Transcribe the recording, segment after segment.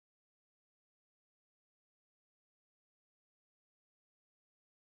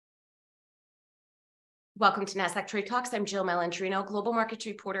Welcome to Nasdaq TradeTalks. I'm Jill Malandrino, Global Markets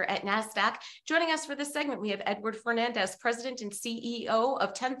Reporter at Nasdaq. Joining us for this segment, we have Edward Fernandez, President and CEO of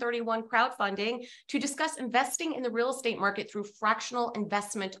 1031 Crowdfunding, to discuss investing in the real estate market through fractional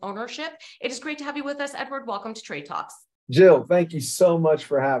investment ownership. It is great to have you with us, Edward. Welcome to Trade Talks. Jill, thank you so much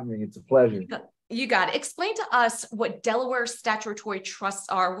for having me. It's a pleasure. You got it. Explain to us what Delaware statutory trusts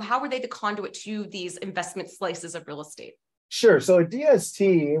are. How are they the conduit to these investment slices of real estate? Sure. So a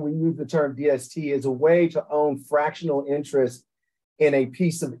DST, we use the term DST, is a way to own fractional interest in a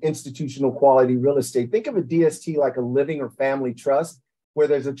piece of institutional quality real estate. Think of a DST like a living or family trust, where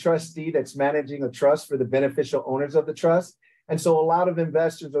there's a trustee that's managing a trust for the beneficial owners of the trust. And so a lot of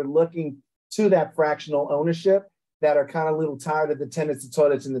investors are looking to that fractional ownership that are kind of a little tired of the tenants, the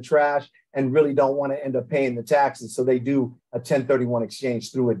toilets, and the trash, and really don't want to end up paying the taxes. So they do a 1031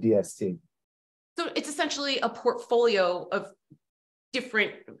 exchange through a DST. So it's essentially a portfolio of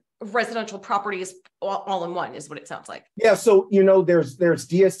different residential properties all in one, is what it sounds like. Yeah. So, there's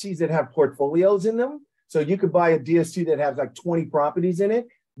DSTs that have portfolios in them. So you could buy a DST that has like 20 properties in it.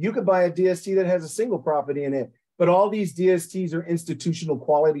 You could buy a DST that has a single property in it. But all these DSTs are institutional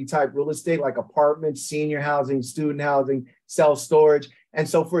quality type real estate, like apartments, senior housing, student housing, self-storage. And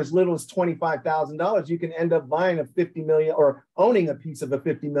so for as little as $25,000, you can end up buying a $50 million or owning a piece of a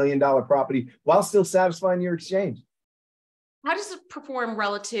 $50 million property while still satisfying your exchange. How does it perform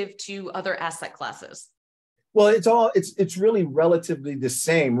relative to other asset classes? Well, it's really relatively the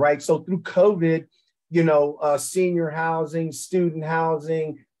same, right? So through COVID, senior housing, student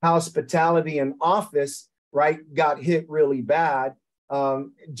housing, hospitality, and office, right, got hit really bad,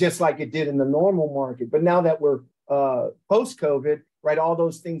 just like it did in the normal market. But now that we're post-COVID, right, all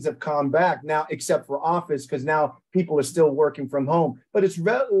those things have come back now, except for office, because now people are still working from home. But it's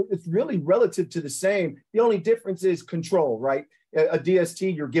really relative to the same. The only difference is control, right? A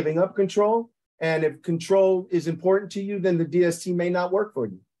DST, you're giving up control. And if control is important to you, then the DST may not work for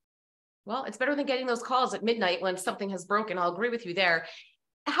you. Well, it's better than getting those calls at midnight when something has broken. I'll agree with you there.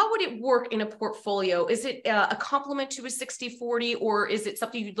 How would it work in a portfolio? Is it a complement to a 60-40, or is it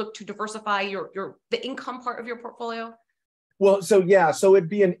something you'd look to diversify the income part of your portfolio? Well, so it'd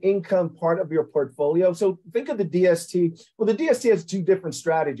be an income part of your portfolio. So think of the DST. Well, the DST has two different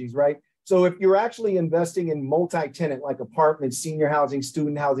strategies, right? So if you're actually investing in multi-tenant, like apartments, senior housing,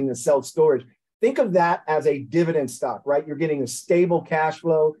 student housing, and self-storage, think of that as a dividend stock, right? You're getting a stable cash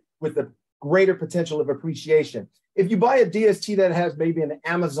flow with a greater potential of appreciation. If you buy a DST that has maybe an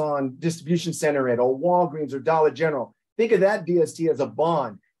Amazon distribution center in it, or Walgreens or Dollar General, think of that DST as a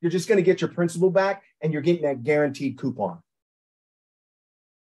bond. You're just going to get your principal back, and you're getting that guaranteed coupon.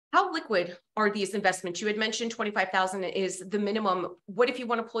 How liquid are these investments? You had mentioned 25,000 is the minimum. What if you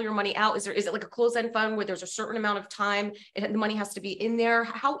want to pull your money out? Is it like a closed-end fund where there's a certain amount of time and the money has to be in there?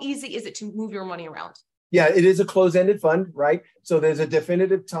 How easy is it to move your money around? Yeah, it is a closed-ended fund, right? So there's a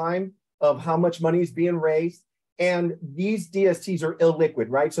definitive time of how much money is being raised. And these DSTs are illiquid,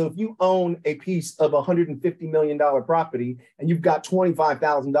 right? So if you own a piece of $150 million property and you've got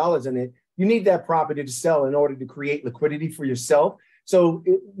 $25,000 in it, you need that property to sell in order to create liquidity for yourself. So,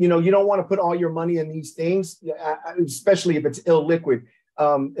 you don't want to put all your money in these things, especially if it's illiquid.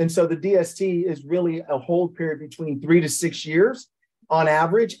 And so the DST is really a hold period between 3 to 6 years on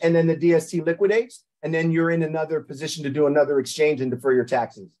average. And then the DST liquidates, and then you're in another position to do another exchange and defer your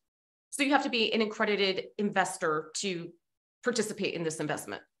taxes. So you have to be an accredited investor to participate in this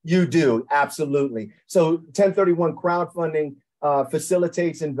investment. You do, absolutely. So 1031 Crowdfunding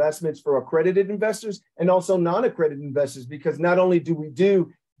facilitates investments for accredited investors and also non-accredited investors, because not only do we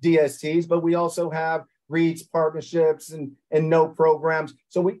do DSTs, but we also have REITs, partnerships, and note programs.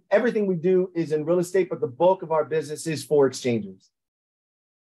 So everything we do is in real estate, but the bulk of our business is for exchanges.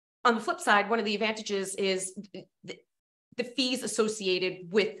 On the flip side, one of the advantages is the fees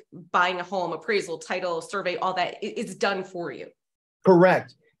associated with buying a home, appraisal, title, survey, all that is done for you.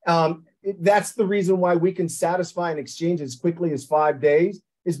 Correct. That's the reason why we can satisfy an exchange as quickly as 5 days,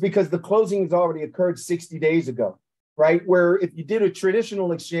 is because the closing has already occurred 60 days ago, right? Where if you did a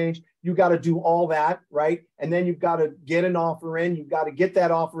traditional exchange, you got to do all that, right? And then you've got to get an offer in, you've got to get that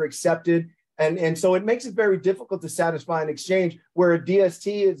offer accepted. And so it makes it very difficult to satisfy an exchange, where a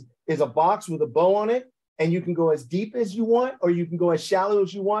DST is a box with a bow on it, and you can go as deep as you want, or you can go as shallow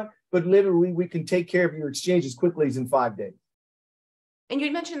as you want, but literally we can take care of your exchange as quickly as in 5 days. And you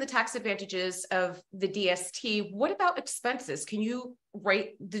mentioned the tax advantages of the DST. What about expenses? Can you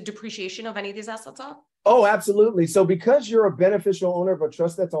write the depreciation of any of these assets off? Oh, absolutely. So because you're a beneficial owner of a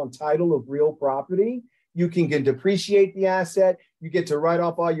trust that's on title of real property, you can depreciate the asset. You get to write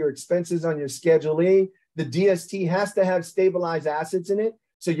off all your expenses on your Schedule E. The DST has to have stabilized assets in it.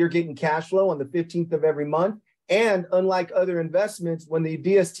 So you're getting cash flow on the 15th of every month. And unlike other investments, when the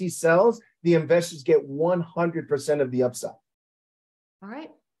DST sells, the investors get 100% of the upside. All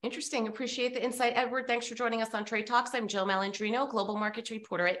right. Interesting. Appreciate the insight, Edward. Thanks for joining us on Trade Talks. I'm Jill Malandrino, Global Markets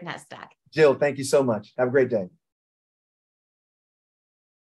Reporter at Nasdaq. Jill, thank you so much. Have a great day.